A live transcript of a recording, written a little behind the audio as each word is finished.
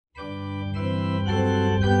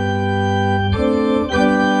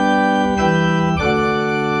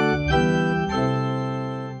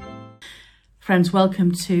Friends,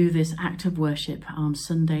 welcome to this act of worship on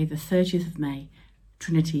Sunday, the 30th of May,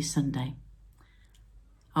 Trinity Sunday.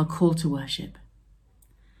 Our call to worship.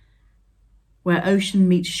 Where ocean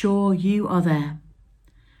meets shore, you are there.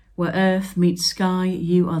 Where earth meets sky,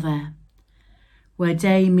 you are there. Where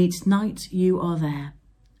day meets night, you are there.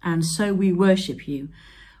 And so we worship you,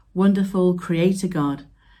 wonderful Creator God,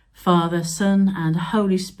 Father, Son, and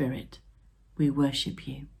Holy Spirit. We worship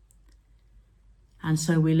you. And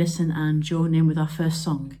so we listen and join in with our first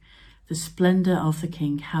song, The Splendour of the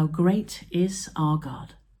King. How great is our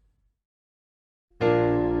God.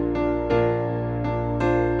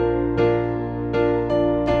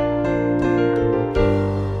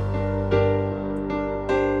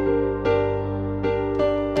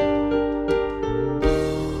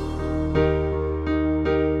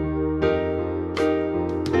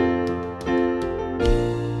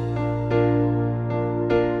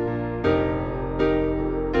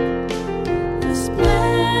 The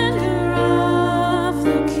splendor of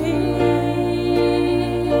the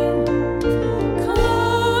King.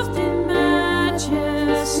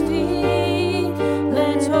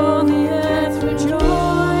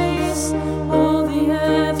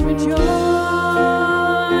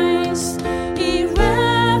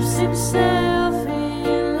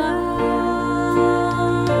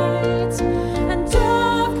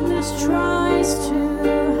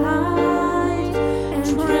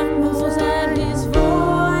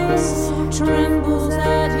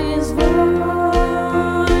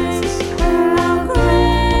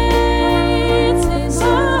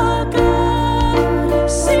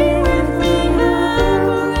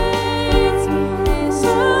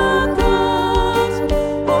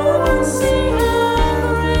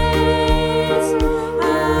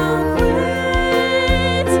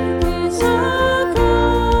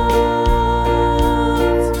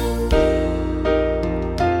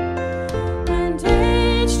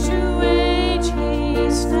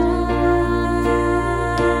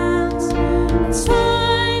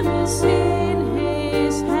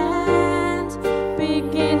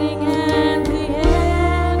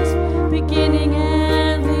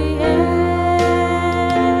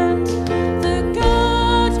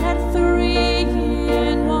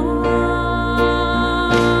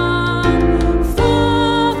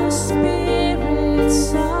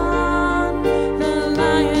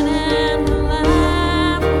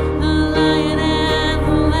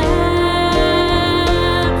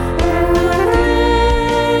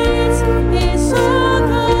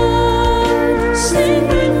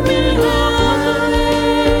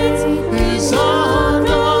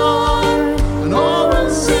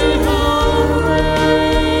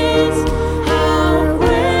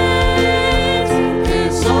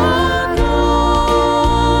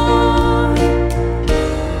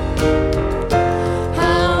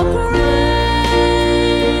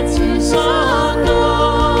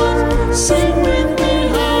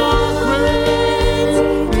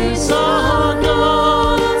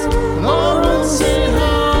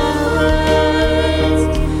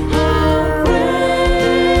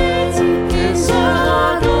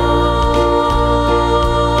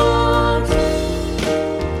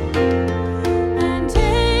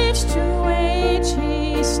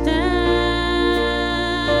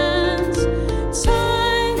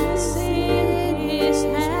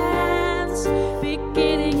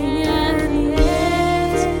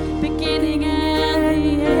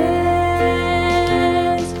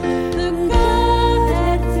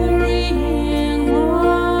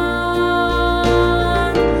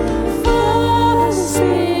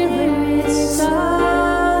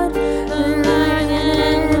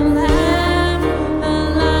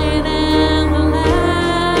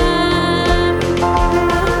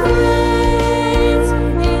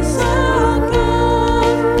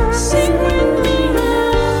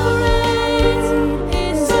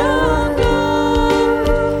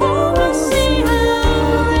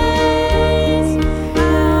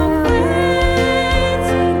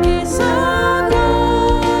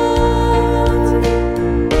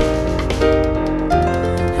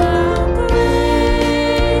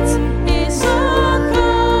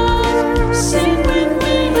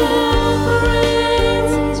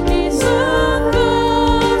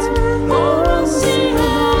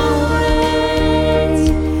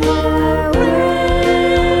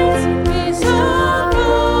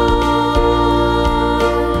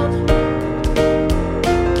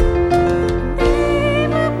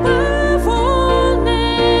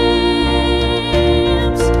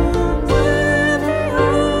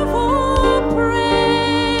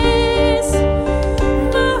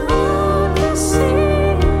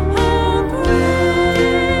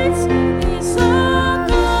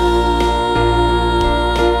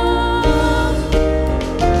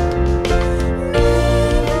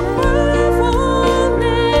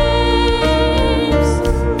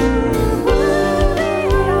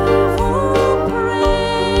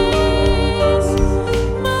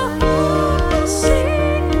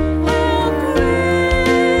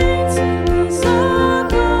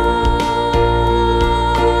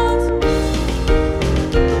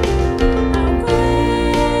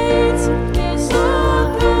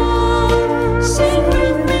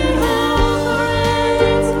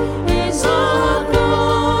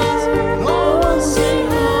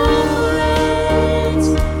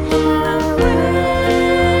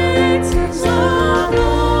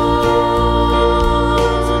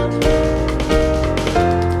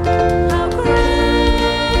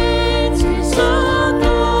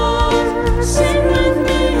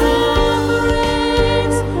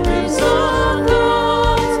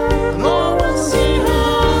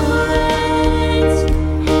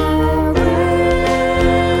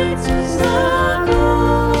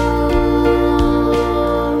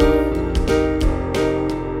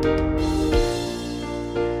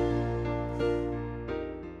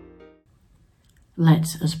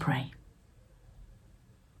 Let us pray.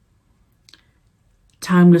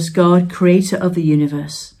 Timeless God, creator of the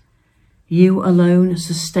universe, you alone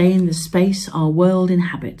sustain the space our world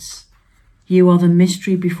inhabits. You are the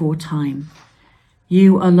mystery before time.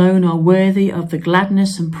 You alone are worthy of the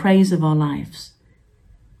gladness and praise of our lives.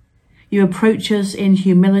 You approach us in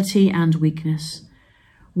humility and weakness,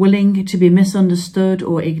 willing to be misunderstood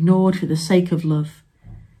or ignored for the sake of love.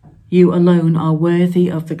 You alone are worthy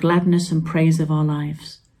of the gladness and praise of our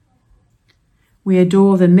lives. We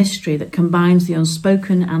adore the mystery that combines the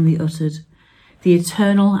unspoken and the uttered, the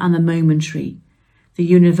eternal and the momentary, the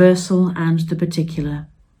universal and the particular.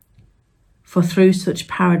 For through such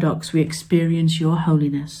paradox we experience your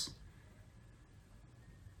holiness.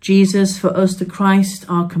 Jesus, for us the Christ,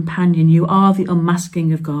 our companion, you are the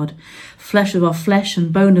unmasking of God, flesh of our flesh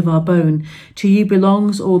and bone of our bone. To you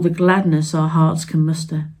belongs all the gladness our hearts can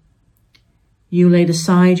muster. You laid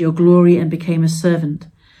aside your glory and became a servant,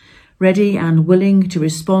 ready and willing to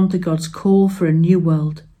respond to God's call for a new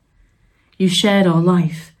world. You shared our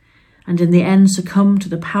life, and in the end succumbed to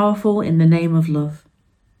the powerful in the name of love.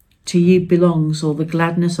 To you belongs all the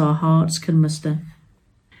gladness our hearts can muster.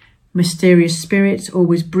 Mysterious Spirit,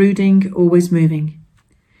 always brooding, always moving.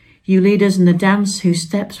 You lead us in the dance whose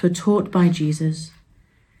steps were taught by Jesus.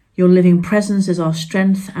 Your living presence is our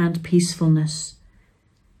strength and peacefulness.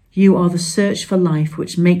 You are the search for life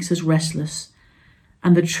which makes us restless,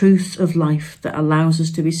 and the truth of life that allows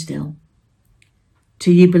us to be still.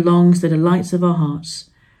 To you belongs the delights of our hearts,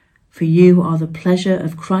 for you are the pleasure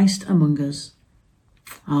of Christ among us.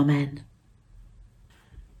 Amen.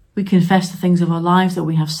 We confess the things of our lives that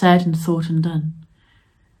we have said and thought and done,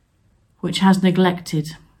 which has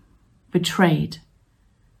neglected, betrayed,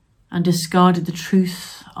 and discarded the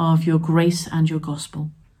truth of your grace and your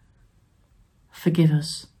gospel. Forgive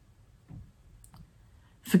us.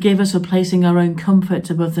 Forgive us for placing our own comfort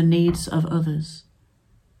above the needs of others.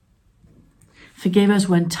 Forgive us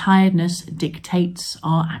when tiredness dictates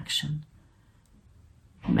our action.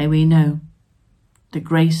 May we know the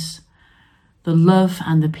grace, the love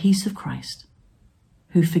and the peace of Christ,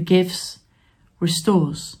 who forgives,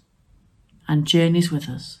 restores, and journeys with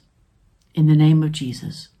us. In the name of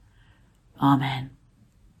Jesus. Amen.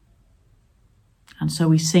 And so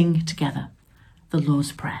we sing together the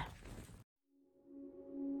Lord's Prayer.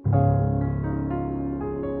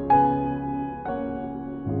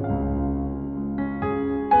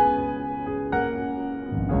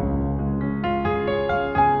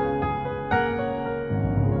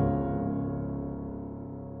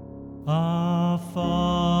 Our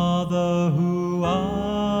Father who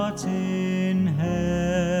art in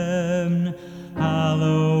heaven,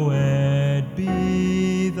 hallowed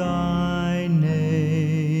be thy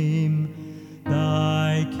name.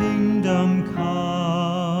 Thy kingdom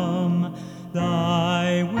come,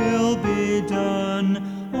 thy will be done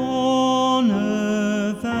on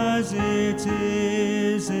earth as it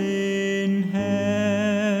is in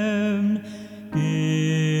heaven.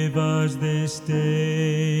 Give us this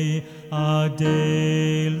day our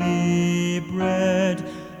daily bread,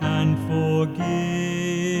 and forgive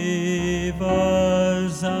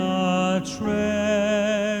us our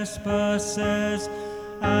trespasses,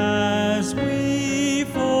 as we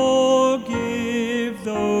forgive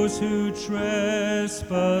those who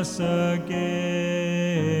trespass against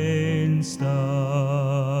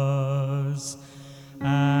us.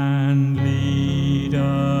 And lead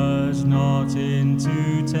us not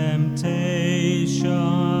into temptation,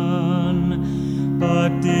 but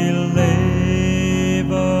deliver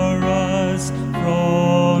us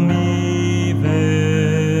from evil.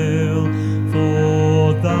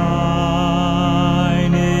 For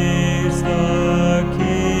thine is the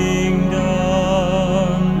kingdom,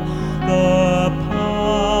 the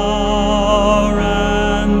power,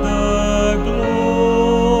 and the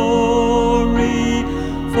glory,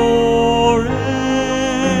 forever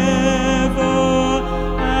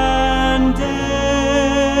and ever.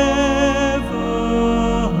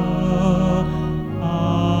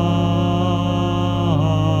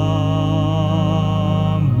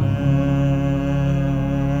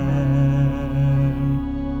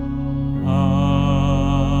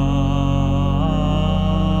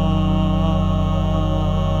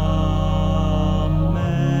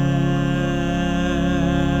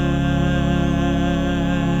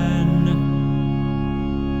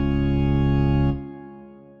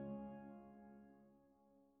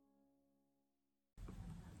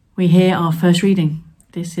 We hear our first reading.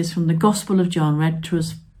 This is from the Gospel of John, read to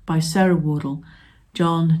us by Sarah Wardle,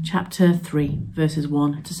 John chapter 3, verses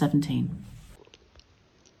 1 to 17.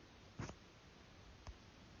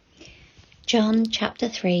 John chapter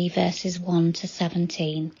 3 verses 1 to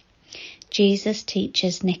 17. Jesus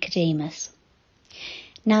teaches Nicodemus.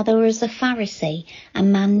 Now there was a Pharisee, a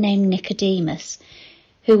man named Nicodemus,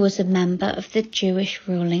 who was a member of the Jewish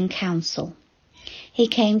ruling council. He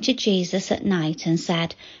came to Jesus at night and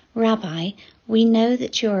said, "Rabbi, we know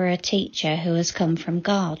that you are a teacher who has come from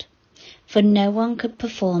God, for no one could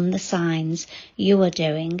perform the signs you are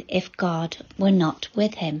doing if God were not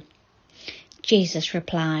with him." Jesus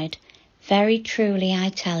replied, "Very truly I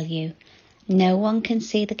tell you, no one can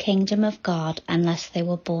see the kingdom of God unless they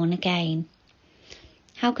were born again."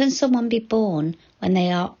 "How can someone be born when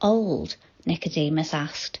they are old?" Nicodemus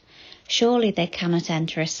asked. "Surely they cannot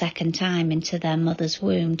enter a second time into their mother's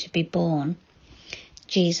womb to be born."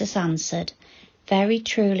 Jesus answered, "Very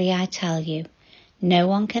truly I tell you, no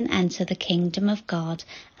one can enter the kingdom of God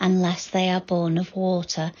unless they are born of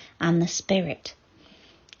water and the Spirit.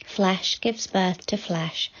 Flesh gives birth to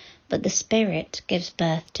flesh, but the Spirit gives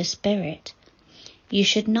birth to spirit. You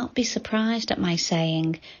should not be surprised at my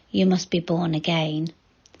saying, 'You must be born again.'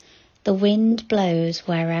 The wind blows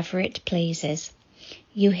wherever it pleases.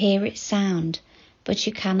 You hear its sound, but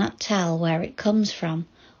you cannot tell where it comes from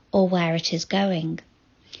or where it is going.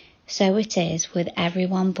 So it is with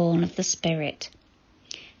everyone born of the Spirit."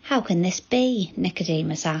 "How can this be?"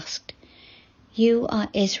 Nicodemus asked. "You are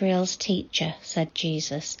Israel's teacher," said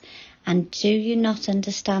Jesus, "and do you not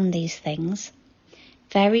understand these things?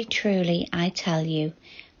 Very truly I tell you,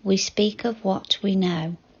 we speak of what we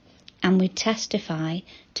know, and we testify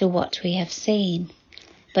to what we have seen,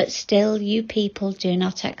 but still you people do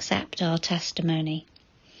not accept our testimony.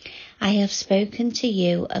 I have spoken to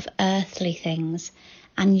you of earthly things,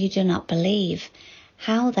 and you do not believe.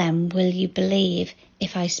 How then will you believe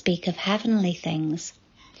if I speak of heavenly things?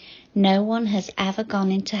 No one has ever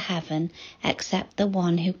gone into heaven except the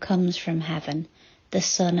one who comes from heaven, the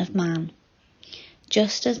Son of Man.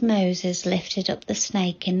 Just as Moses lifted up the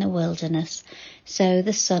snake in the wilderness, so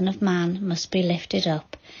the Son of Man must be lifted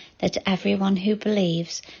up, that everyone who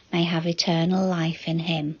believes may have eternal life in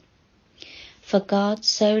him. For God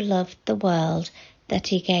so loved the world that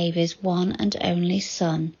he gave his one and only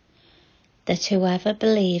Son, that whoever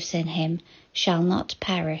believes in him shall not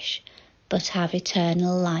perish, but have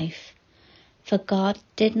eternal life. For God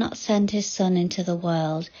did not send his Son into the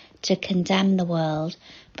world to condemn the world,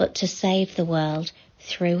 but to save the world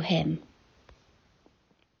through him."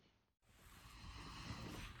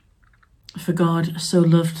 For God so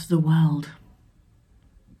loved the world,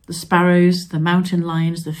 the sparrows, the mountain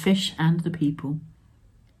lions, the fish, and the people.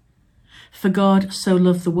 For God so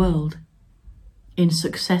loved the world, in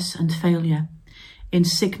success and failure, in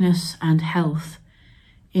sickness and health,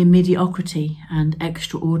 in mediocrity and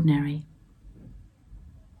extraordinary.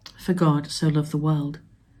 For God so loved the world,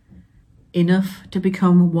 enough to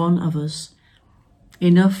become one of us,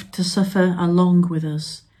 enough to suffer along with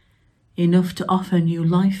us, enough to offer new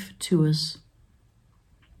life to us.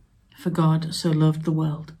 For God so loved the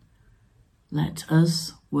world. Let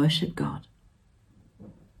us worship God.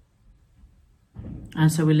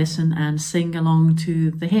 And so we listen and sing along to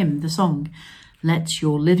the hymn, the song, "Let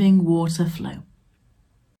Your Living Water Flow."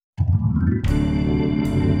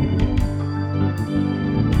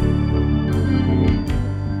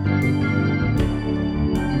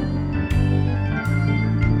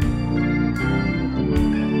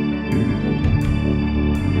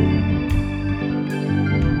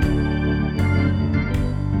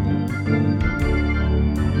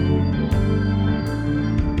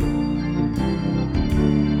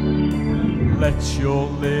 Let your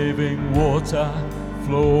living water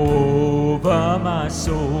flow over my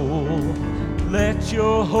soul. Let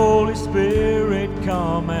your Holy Spirit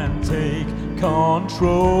come and take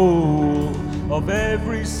control of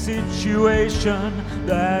every situation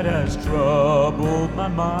that has troubled my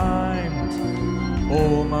mind.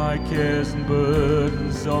 All my cares and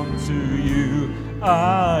burdens onto you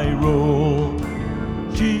I roll.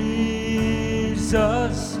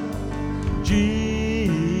 Jesus,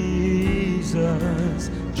 Jesus,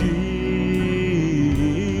 Jesus.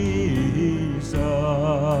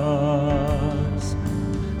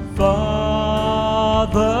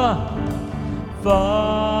 Father,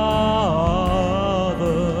 Father,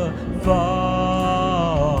 Father.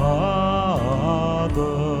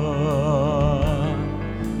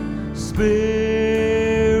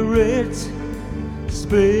 Spirit,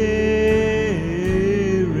 Spirit,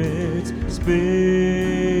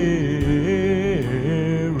 Spirit.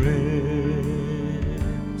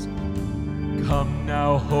 Come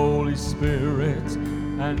now, Holy Spirit,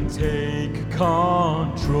 and take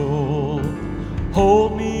control.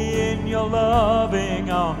 Hold me in your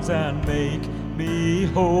loving arms and make me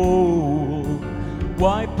whole.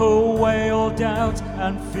 Wipe away all doubt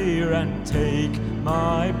and fear and take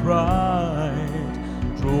my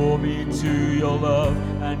pride. Draw me to your love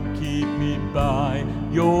and keep me by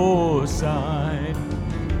your side.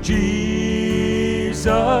 Jesus,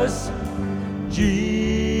 Jesus,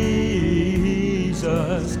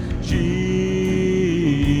 Jesus.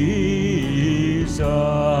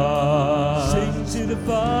 Sing to the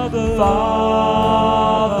Father,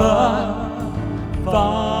 Father,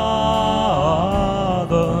 Father,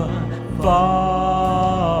 Father.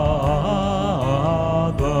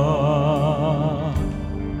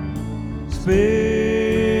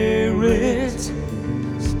 Spirit,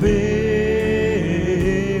 Spirit,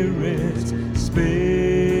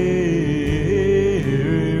 Spirit.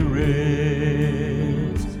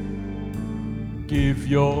 Give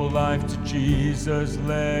your life to Jesus,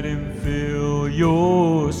 let him fill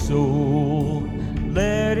your soul.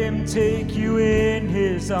 Let him take you in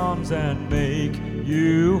his arms and make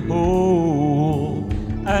you whole.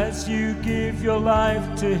 As you give your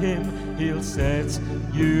life to him, he'll set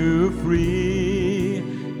you free.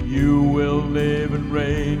 You will live and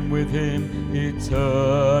reign with him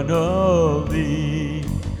eternally.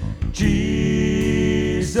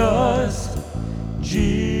 Jesus,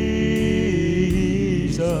 Jesus,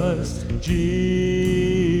 Jesus.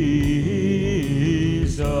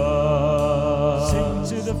 Sing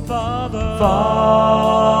to the Father,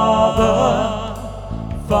 Father,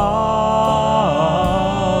 Father,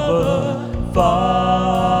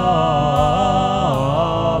 Father.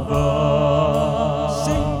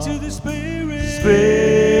 Sing to the Spirit, Spirit,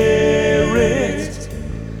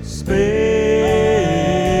 Spirit,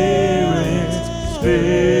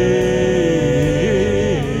 Spirit.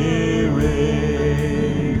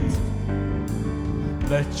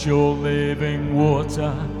 Let your living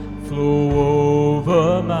water flow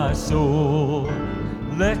over my soul.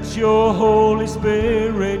 Let your Holy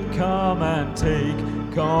Spirit come and take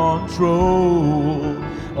control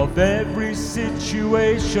of every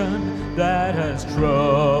situation that has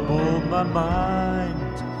troubled my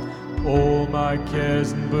mind. All my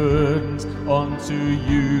cares and burdens onto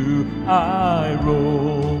you I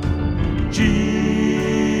roll. Jesus,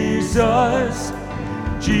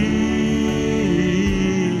 Jesus,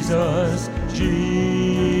 Jesus.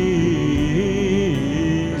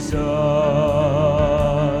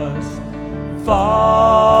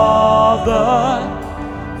 Father,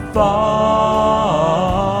 Father,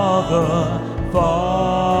 Father.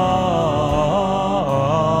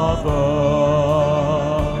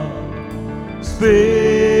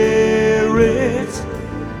 Spirit,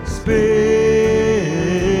 Spirit,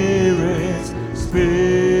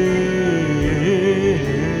 Spirit.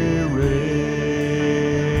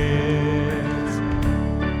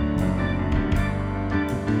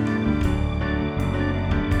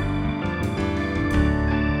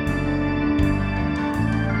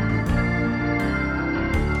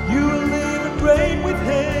 You will live and reign with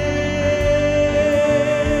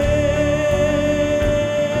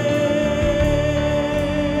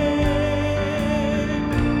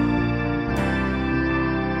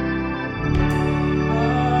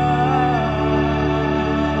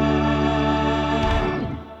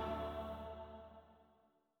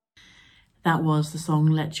That was the song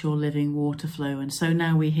Let Your Living Water Flow. And so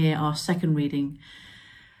now we hear our second reading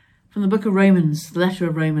from the book of Romans, the letter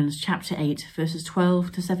of Romans, chapter 8, verses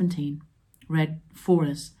 12 to 17, read for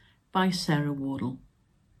us by Sarah Wardle.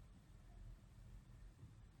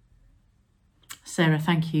 Sarah,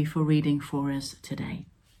 thank you for reading for us today.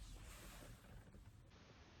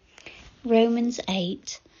 Romans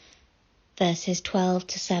 8, verses 12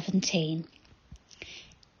 to 17.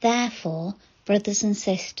 Therefore, brothers and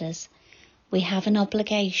sisters, we have an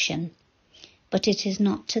obligation, but it is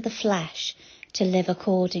not to the flesh to live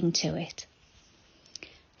according to it.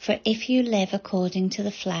 For if you live according to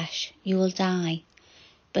the flesh, you will die.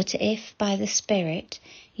 But if by the Spirit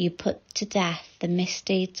you put to death the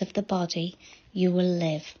misdeeds of the body, you will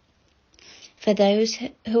live. For those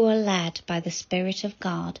who are led by the Spirit of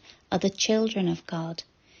God are the children of God.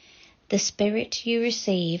 The Spirit you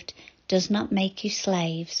received does not make you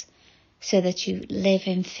slaves, so that you live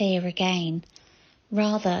in fear again.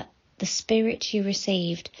 Rather, the Spirit you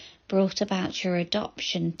received brought about your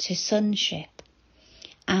adoption to sonship,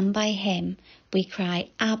 and by him we cry,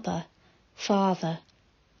 Abba, Father.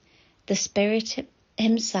 The Spirit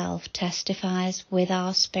himself testifies with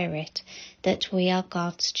our spirit that we are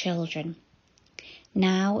God's children.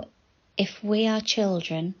 Now, if we are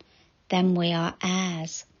children, then we are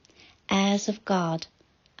heirs, heirs of God,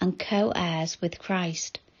 and co-heirs with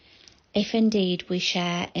Christ, if indeed we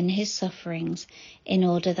share in his sufferings, in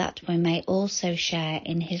order that we may also share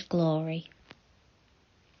in his glory.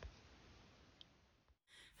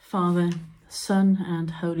 Father, Son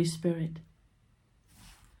and Holy Spirit.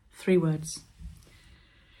 3 words.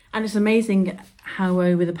 And it's amazing how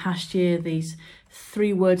over the past year these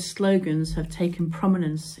 3-word slogans have taken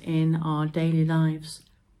prominence in our daily lives.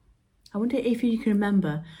 I wonder if you can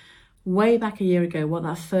remember way back a year ago what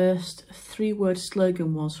that first 3-word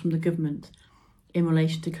slogan was from the government in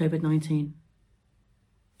relation to COVID-19.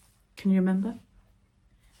 Can you remember?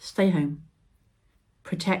 Stay home,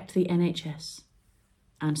 protect the NHS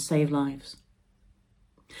and save lives.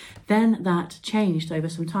 Then that changed over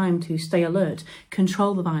some time to stay alert,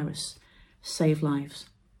 control the virus, save lives.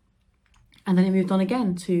 And then it moved on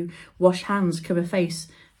again to wash hands, cover face,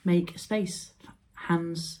 make space.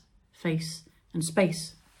 Hands, face and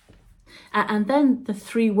space. And then the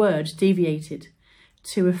 3 words deviated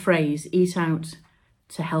to a phrase, eat out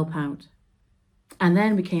to help out. And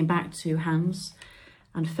then we came back to hands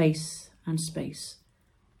and face and space.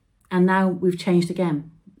 And now we've changed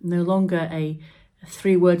again. No longer a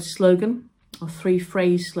 3-word slogan or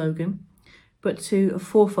 3-phrase slogan, but to a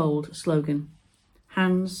 4-fold slogan.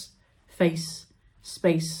 Hands, face,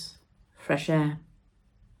 space, fresh air.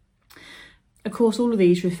 Of course, all of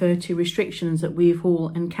these refer to restrictions that we've all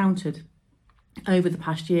encountered over the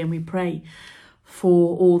past year, and we pray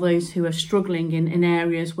for all those who are struggling in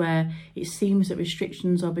areas where it seems that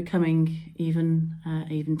restrictions are becoming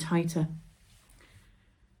even tighter.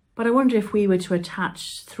 But I wonder if we were to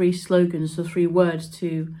attach 3 slogans or 3 words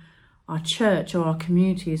to our church or our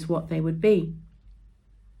communities, what they would be.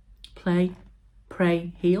 Play,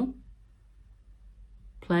 pray, heal.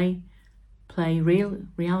 Play,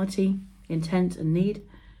 reality, intent and need.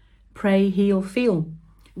 Pray, heal, feel.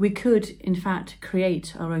 We could, in fact,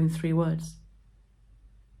 create our own 3 words.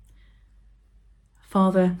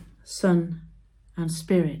 Father, Son and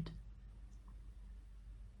Spirit.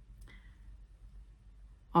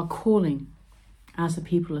 Our calling as a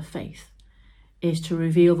people of faith is to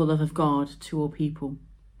reveal the love of God to all people.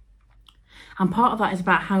 And part of that is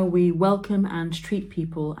about how we welcome and treat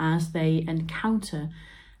people as they encounter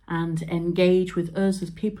and engage with us as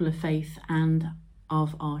people of faith and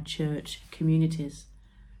of our church communities.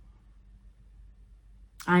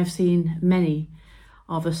 I've seen many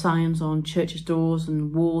of the signs on churches' doors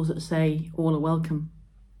and walls that say all are welcome.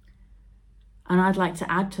 And I'd like to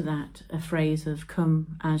add to that a phrase of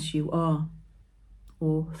come as you are,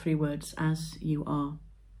 or 3 words, as you are.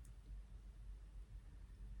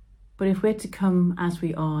 But if we're to come as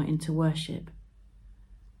we are into worship,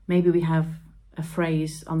 maybe we have a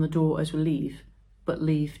phrase on the door as we leave, but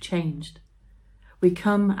leave changed. We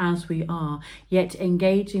come as we are, yet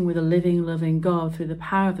engaging with a living, loving God through the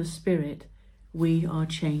power of the Spirit, we are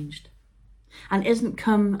changed. And isn't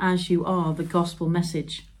come as you are the gospel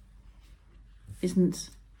message? Isn't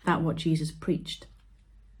that what Jesus preached?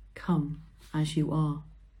 Come as you are.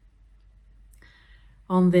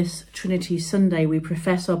 On this Trinity Sunday, we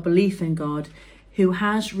profess our belief in God, who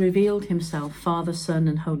has revealed himself, Father, Son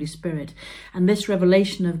and Holy Spirit. And this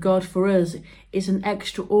revelation of God for us is an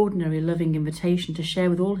extraordinary loving invitation to share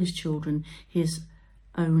with all his children his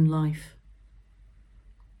own life.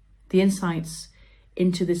 The insights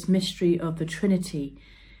into this mystery of the Trinity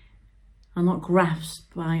are not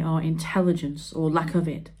grasped by our intelligence or lack of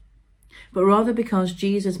it, but rather because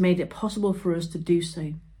Jesus made it possible for us to do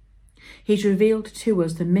so. He's revealed to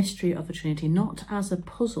us the mystery of the Trinity, not as a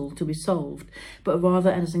puzzle to be solved, but rather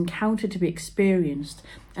as an encounter to be experienced,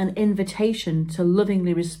 an invitation to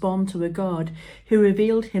lovingly respond to a God who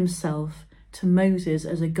revealed himself to Moses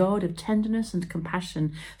as a God of tenderness and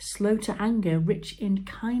compassion, slow to anger, rich in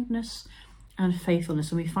kindness and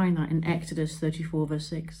faithfulness. And we find that in Exodus 34 verse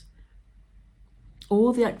 6.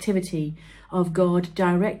 All the activity of God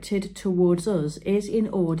directed towards us is in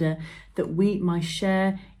order that we might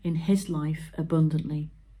share in his life abundantly,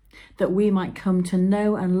 that we might come to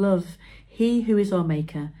know and love he who is our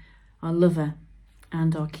maker, our lover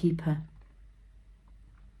and our keeper.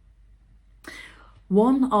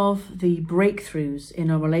 One of the breakthroughs in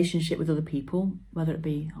our relationship with other people, whether it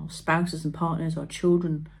be our spouses and partners, our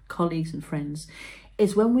children, colleagues and friends,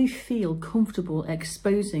 is when we feel comfortable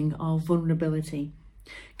exposing our vulnerability,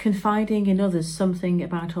 confiding in others something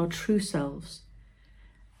about our true selves.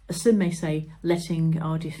 Some may say, letting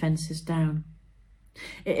our defences down.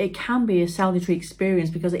 It can be a salutary experience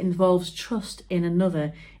because it involves trust in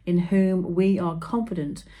another in whom we are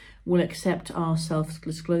confident will accept our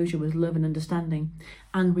self-disclosure with love and understanding.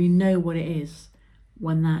 And we know what it is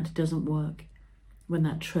when that doesn't work, when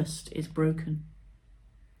that trust is broken.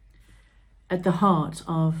 At the heart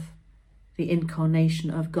of the incarnation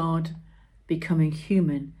of God becoming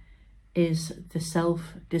human is the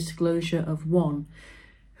self-disclosure of one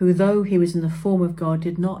who, though he was in the form of God,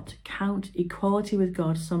 did not count equality with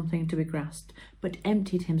God something to be grasped, but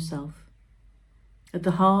emptied himself. At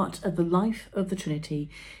the heart of the life of the Trinity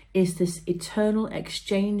is this eternal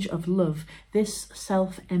exchange of love, this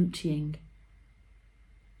self-emptying.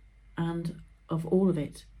 And of all of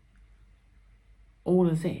it, all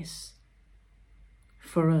of this,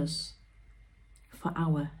 for us, for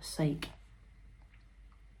our sake.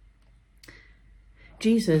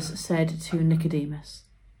 Jesus said to Nicodemus,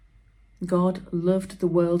 God loved the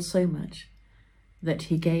world so much that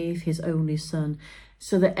he gave his only Son,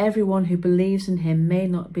 so that everyone who believes in him may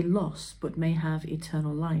not be lost, but may have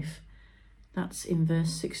eternal life. That's in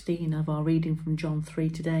verse 16 of our reading from John 3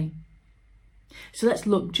 today. So let's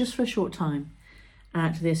look just for a short time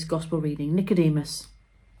at this gospel reading. Nicodemus.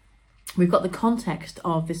 We've got the context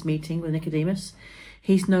of this meeting with Nicodemus.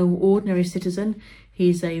 He's no ordinary citizen.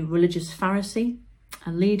 He's a religious Pharisee,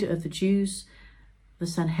 a leader of the Jews, the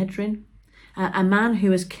Sanhedrin, a man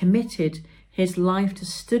who has committed his life to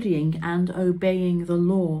studying and obeying the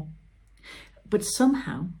law. But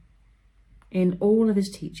somehow, in all of his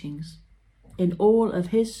teachings, in all of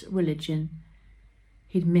his religion,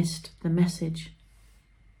 he'd missed the message.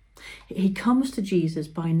 He comes to Jesus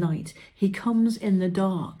by night. He comes in the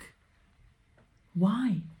dark.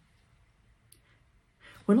 Why?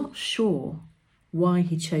 We're not sure why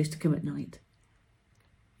he chose to come at night.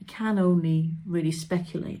 We can only really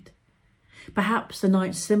speculate. Perhaps the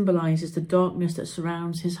night symbolises the darkness that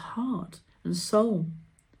surrounds his heart and soul.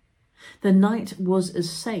 The night was as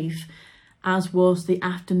safe as was the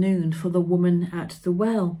afternoon for the woman at the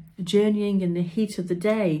well, journeying in the heat of the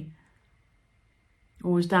day,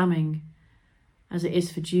 or as damning as it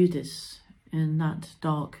is for Judas in that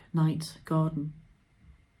dark night garden.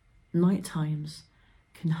 Night times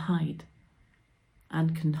can hide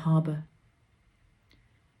and can harbour.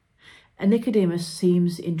 And Nicodemus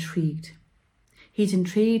seems intrigued. He's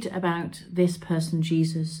intrigued about this person,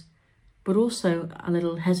 Jesus, but also a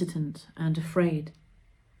little hesitant and afraid.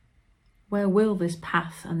 Where will this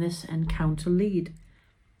path and this encounter lead?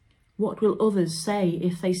 What will others say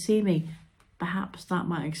if they see me? Perhaps that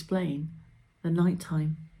might explain the night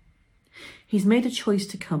time. He's made a choice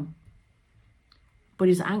to come, but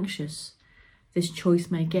he's anxious this choice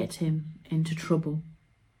may get him into trouble.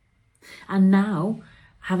 And now,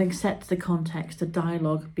 having set the context, the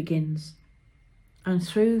dialogue begins. And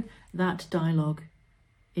through that dialogue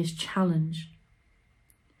is challenge.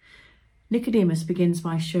 Nicodemus begins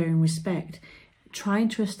by showing respect, trying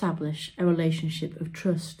to establish a relationship of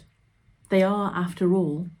trust. They are, after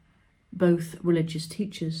all, both religious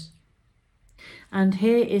teachers. And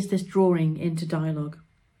here is this drawing into dialogue.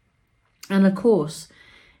 And of course,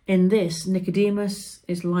 in this, Nicodemus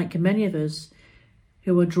is like many of us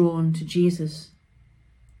who are drawn to Jesus,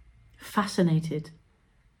 fascinated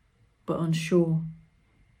but unsure,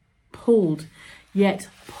 pulled yet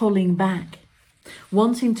pulling back,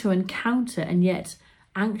 wanting to encounter and yet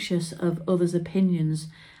anxious of others' opinions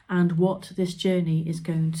and what this journey is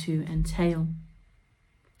going to entail.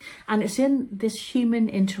 And it's in this human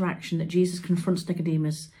interaction that Jesus confronts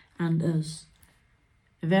Nicodemus and us.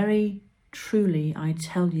 Very truly, I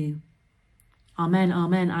tell you, Amen,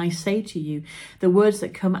 amen, I say to you. The words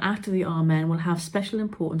that come after the amen will have special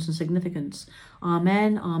importance and significance.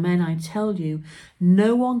 Amen, amen, I tell you,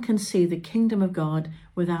 no one can see the kingdom of God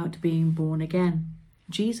without being born again.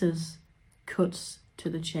 Jesus cuts to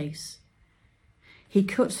the chase. He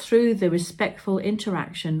cuts through the respectful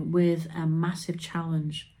interaction with a massive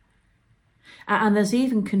challenge. And there's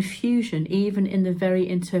even confusion, even in the very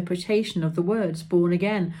interpretation of the words, born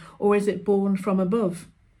again, or is it born from above?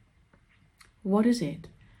 What is it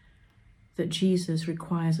that Jesus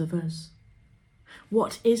requires of us?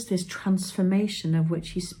 What is this transformation of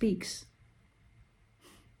which he speaks?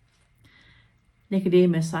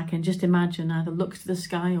 Nicodemus, I can just imagine, either looks to the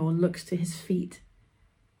sky or looks to his feet.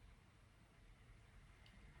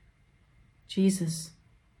 Jesus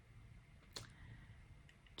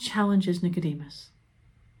challenges Nicodemus.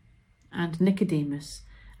 And Nicodemus,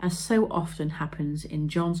 as so often happens in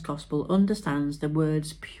John's Gospel, understands the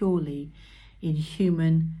words purely in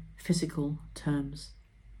human, physical terms.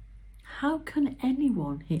 How can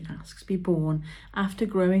anyone, he asks, be born after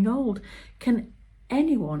growing old? Can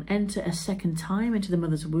anyone enter a second time into the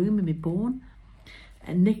mother's womb and be born?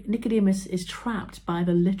 And Nicodemus is trapped by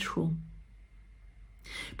the literal.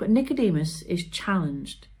 But Nicodemus is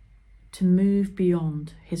challenged to move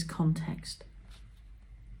beyond his context.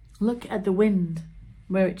 Look at the wind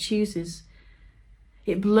where it chooses.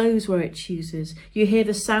 It blows where it chooses. You hear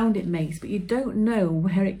the sound it makes, but you don't know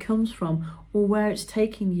where it comes from or where it's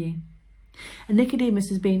taking you. And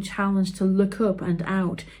Nicodemus is being challenged to look up and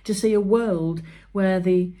out, to see a world where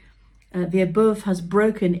the above has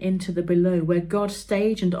broken into the below, where God's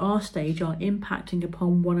stage and our stage are impacting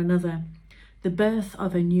upon one another. The birth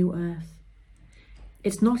of a new earth.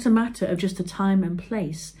 It's not a matter of just a time and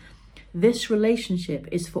place. This relationship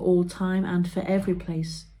is for all time and for every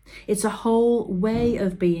place. It's a whole way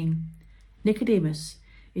of being. Nicodemus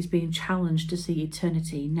is being challenged to see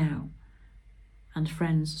eternity now. And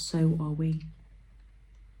friends, so are we.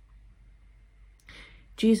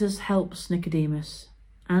 Jesus helps Nicodemus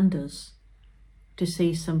and us to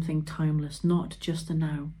see something timeless, not just the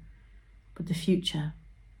now, but the future,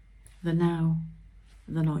 the now,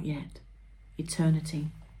 the not yet, eternity.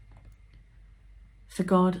 For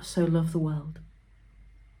God so loved the world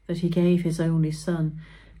that he gave his only Son,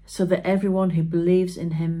 so that everyone who believes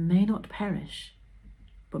in him may not perish,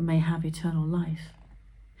 but may have eternal life.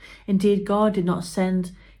 Indeed, God did not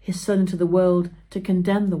send his Son into the world to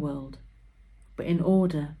condemn the world, but in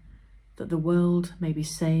order that the world may be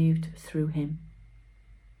saved through him.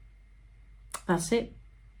 That's it.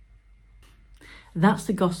 That's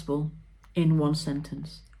the gospel in one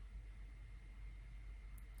sentence.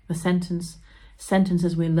 The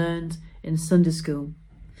sentences we learned in Sunday school,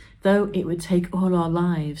 though it would take all our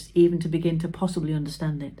lives even to begin to possibly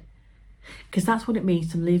understand it. Because that's what it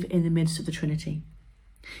means to live in the midst of the Trinity.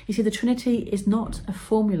 You see, the Trinity is not a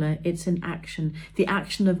formula, it's an action. The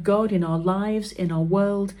action of God in our lives, in our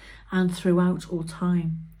world, and throughout all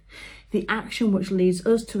time. The action which leads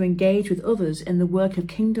us to engage with others in the work of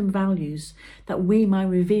kingdom values, that we might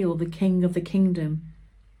reveal the King of the kingdom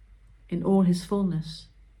in all his fullness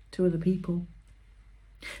to other people.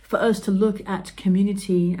 For us to look at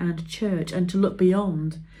community and church and to look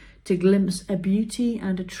beyond, to glimpse a beauty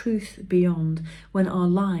and a truth beyond, when our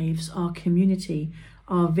lives, our community,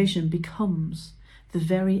 our vision becomes the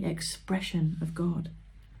very expression of God.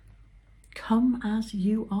 Come as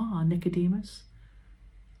you are, Nicodemus,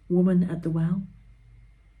 woman at the well,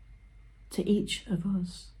 to each of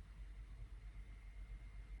us,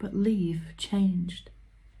 but leave changed.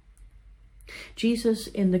 Jesus,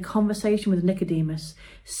 in the conversation with Nicodemus,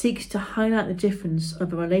 seeks to highlight the difference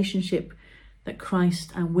of a relationship that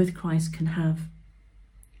Christ and with Christ can have.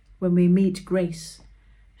 When we meet grace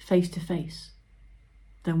face to face,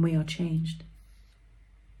 then we are changed.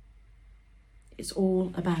 It's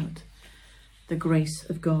all about the grace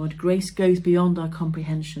of God. Grace goes beyond our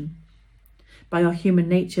comprehension. By our human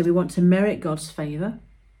nature, we want to merit God's favour.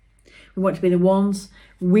 We want to be the ones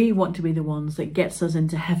that gets us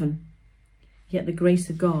into heaven. Yet the grace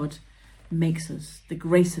of God makes us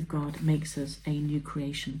a new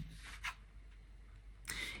creation.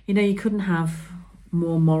 You know, you couldn't have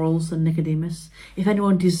more morals than Nicodemus. If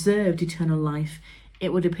anyone deserved eternal life,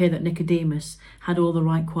 it would appear that Nicodemus had all the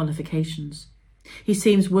right qualifications. He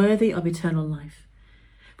seems worthy of eternal life.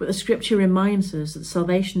 But the scripture reminds us that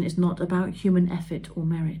salvation is not about human effort or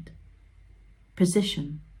merit.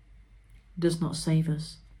 Position does not save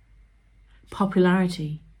us.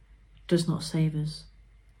 Popularity does not save us.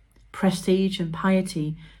 Prestige and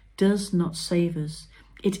piety does not save us.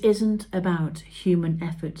 It isn't about human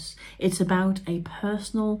efforts. It's about a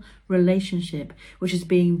personal relationship which is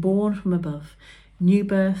being born from above. New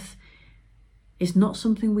birth is not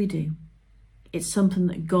something we do. It's something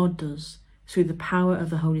that God does through the power of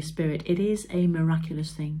the Holy Spirit. It is a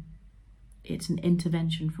miraculous thing. It's an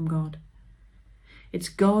intervention from God. It's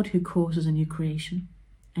God who causes a new creation,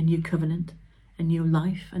 a new covenant, a new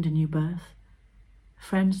life and a new birth.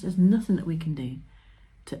 Friends, there's nothing that we can do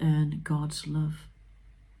to earn God's love.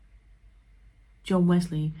 John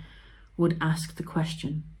Wesley would ask the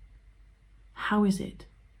question, how is it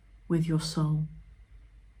with your soul?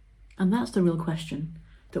 And that's the real question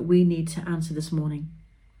that we need to answer this morning,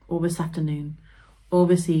 or this afternoon, or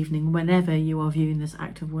this evening, whenever you are viewing this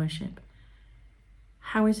act of worship.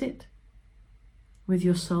 How is it with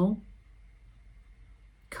your soul?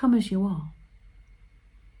 Come as you are,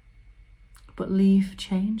 but leave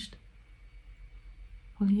changed.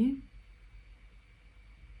 Will you?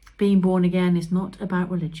 Being born again is not about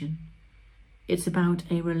religion. It's about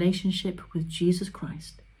a relationship with Jesus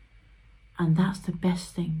Christ. And that's the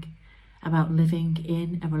best thing about living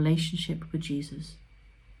in a relationship with Jesus.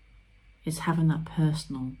 It's having that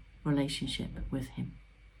personal relationship with him.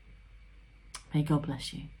 May God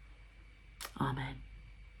bless you. Amen.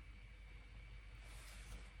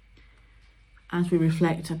 As we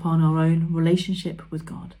reflect upon our own relationship with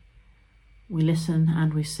God, we listen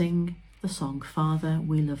and we sing the song, Father,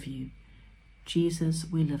 we love you. Jesus,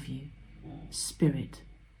 we love you. Spirit,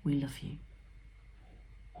 we love you.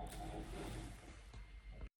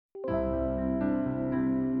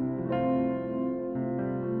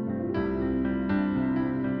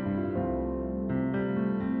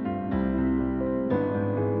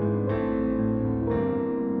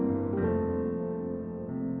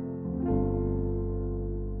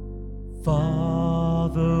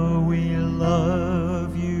 Father, we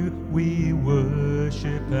love you, we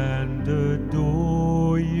worship and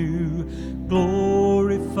adore you.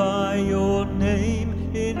 Glorify your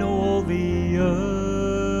name in all the earth.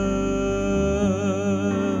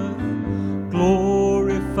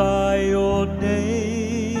 Glorify your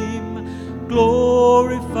name,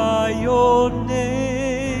 glorify your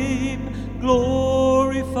name,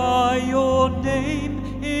 glorify your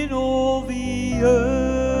name in all the earth.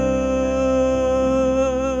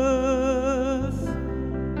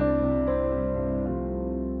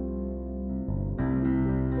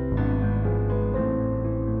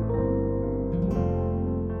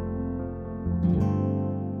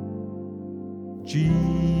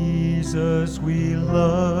 Jesus, we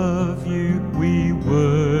love you, we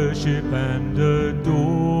worship and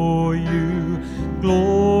adore you.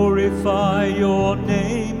 Glorify your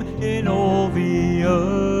name in all the earth.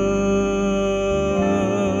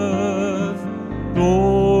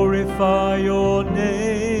 Glorify your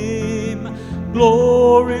name,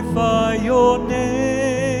 glorify your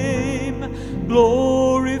name,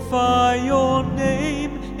 glorify your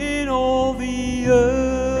name in all the earth.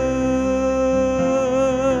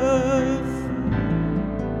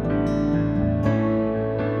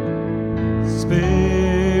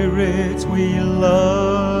 Spirit, we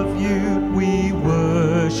love you, we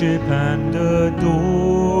worship and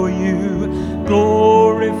adore you.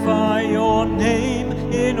 Glorify your name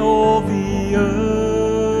in all the earth.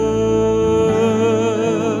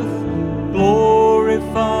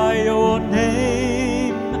 Glorify your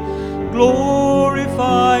name,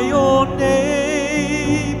 glorify your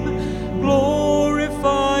name,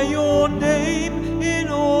 glorify your name in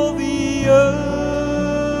all the earth.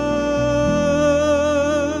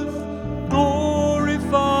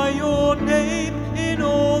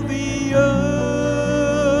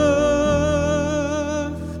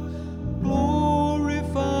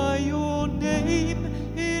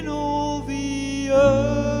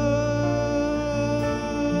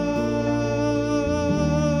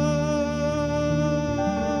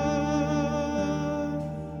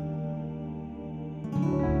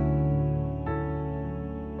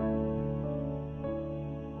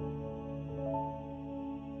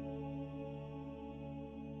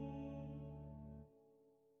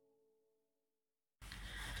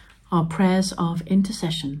 Our prayers of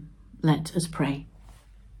intercession. Let us pray.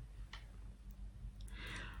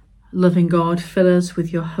 Loving God, fill us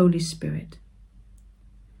with your Holy Spirit.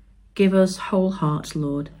 Give us whole hearts,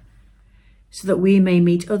 Lord, so that we may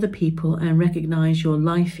meet other people and recognize your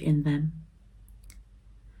life in them.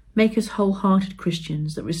 Make us wholehearted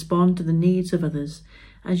Christians that respond to the needs of others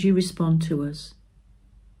as you respond to us.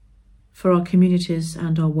 For our communities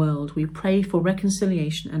and our world, we pray for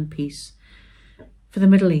reconciliation and peace. For the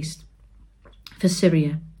Middle East, for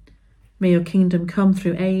Syria, may your kingdom come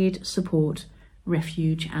through aid, support,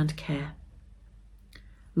 refuge and care.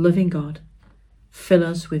 Loving God, fill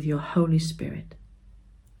us with your Holy Spirit.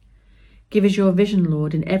 Give us your vision,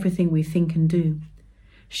 Lord, in everything we think and do.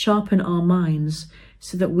 Sharpen our minds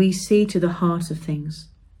so that we see to the heart of things.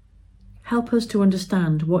 Help us to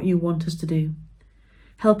understand what you want us to do.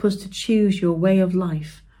 Help us to choose your way of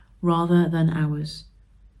life rather than ours.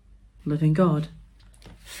 Loving God,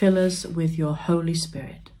 fill us with your Holy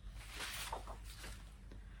Spirit.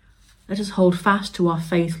 Let us hold fast to our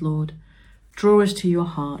faith, Lord. Draw us to your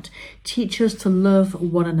heart. Teach us to love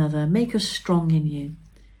one another. Make us strong in you.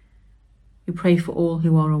 We pray for all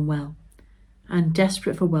who are unwell and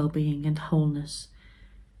desperate for well-being and wholeness.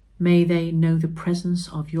 May they know the presence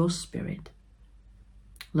of your Spirit.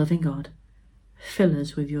 Loving God, fill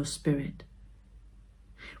us with your Spirit.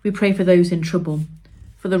 We pray for those in trouble,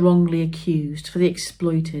 for the wrongly accused, for the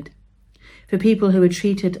exploited, for people who are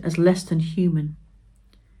treated as less than human.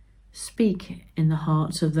 Speak in the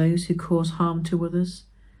hearts of those who cause harm to others.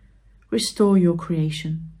 Restore your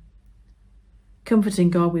creation.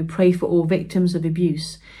 Comforting God, we pray for all victims of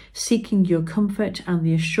abuse, seeking your comfort and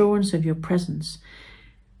the assurance of your presence,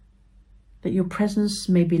 that your presence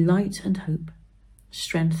may be light and hope,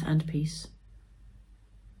 strength and peace.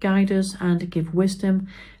 Guide us and give wisdom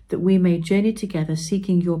that we may journey together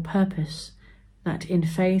seeking your purpose, that in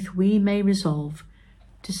faith we may resolve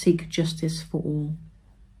to seek justice for all.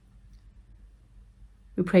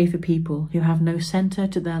 We pray for people who have no centre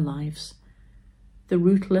to their lives, the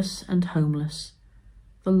rootless and homeless,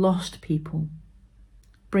 the lost people.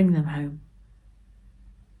 Bring them home.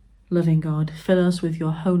 Loving God, fill us with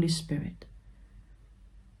your Holy Spirit.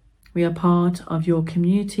 We are part of your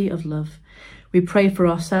community of love. We pray for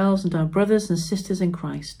ourselves and our brothers and sisters in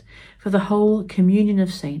Christ, for the whole communion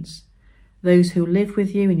of saints, those who live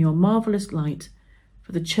with you in your marvellous light,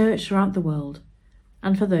 for the church throughout the world,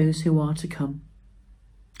 and for those who are to come.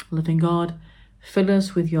 Loving God, fill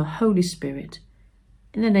us with your Holy Spirit.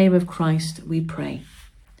 In the name of Christ we pray.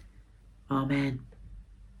 Amen.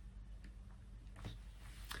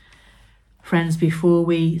 Friends, before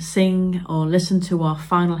we sing or listen to our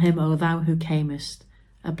final hymn, O Thou Who Camest,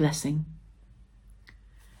 a blessing.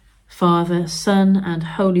 Father, Son, and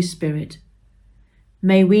Holy Spirit,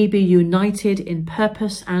 may we be united in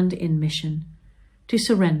purpose and in mission, to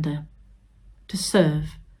surrender, to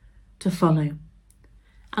serve, to follow,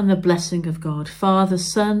 and the blessing of God, Father,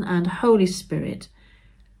 Son, and Holy Spirit,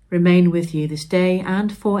 remain with you this day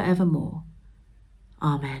and forevermore.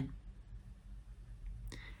 Amen.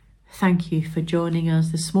 Thank you for joining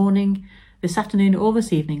us this morning, this afternoon, or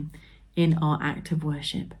this evening in our act of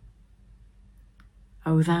worship.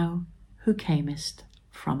 O Thou who camest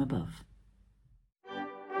from above.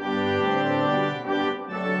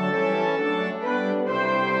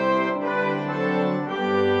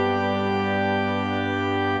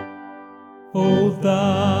 O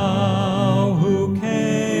Thou who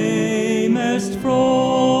camest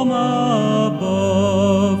from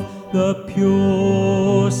above, the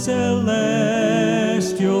pure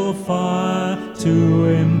celestial fire to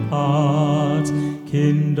impart,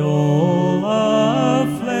 kindle a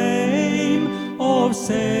flame of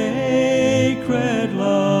sacred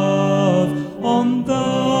love on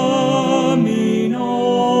the mean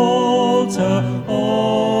altar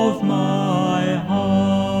of my heart.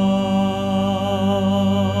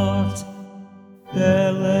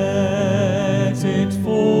 There let it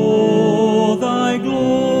for thy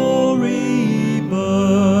glory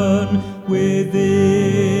burn with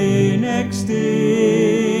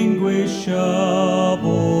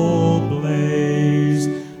inextinguishable blaze,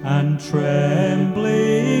 and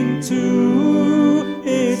trembling to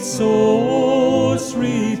its source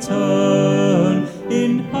return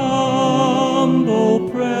in humble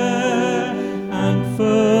prayer and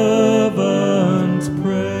fervent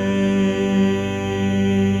praise.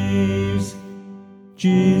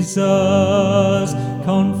 Jesus,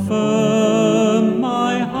 confirm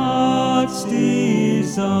my heart's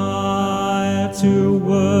desire to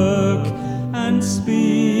work and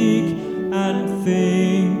speak and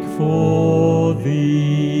think for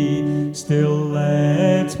thee. Still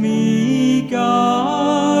let me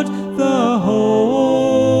guard the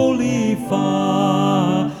holy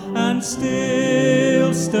fire, and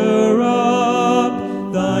still stir up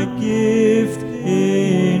thy gift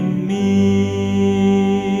in me.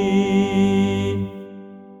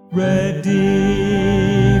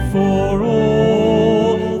 Ready for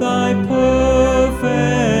all thy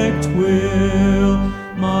perfect will,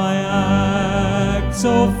 my acts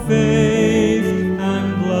of faith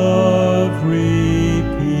and love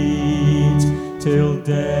repeat, till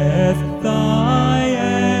death thy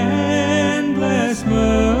endless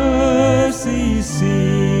mercy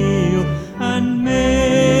seal, and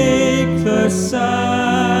make the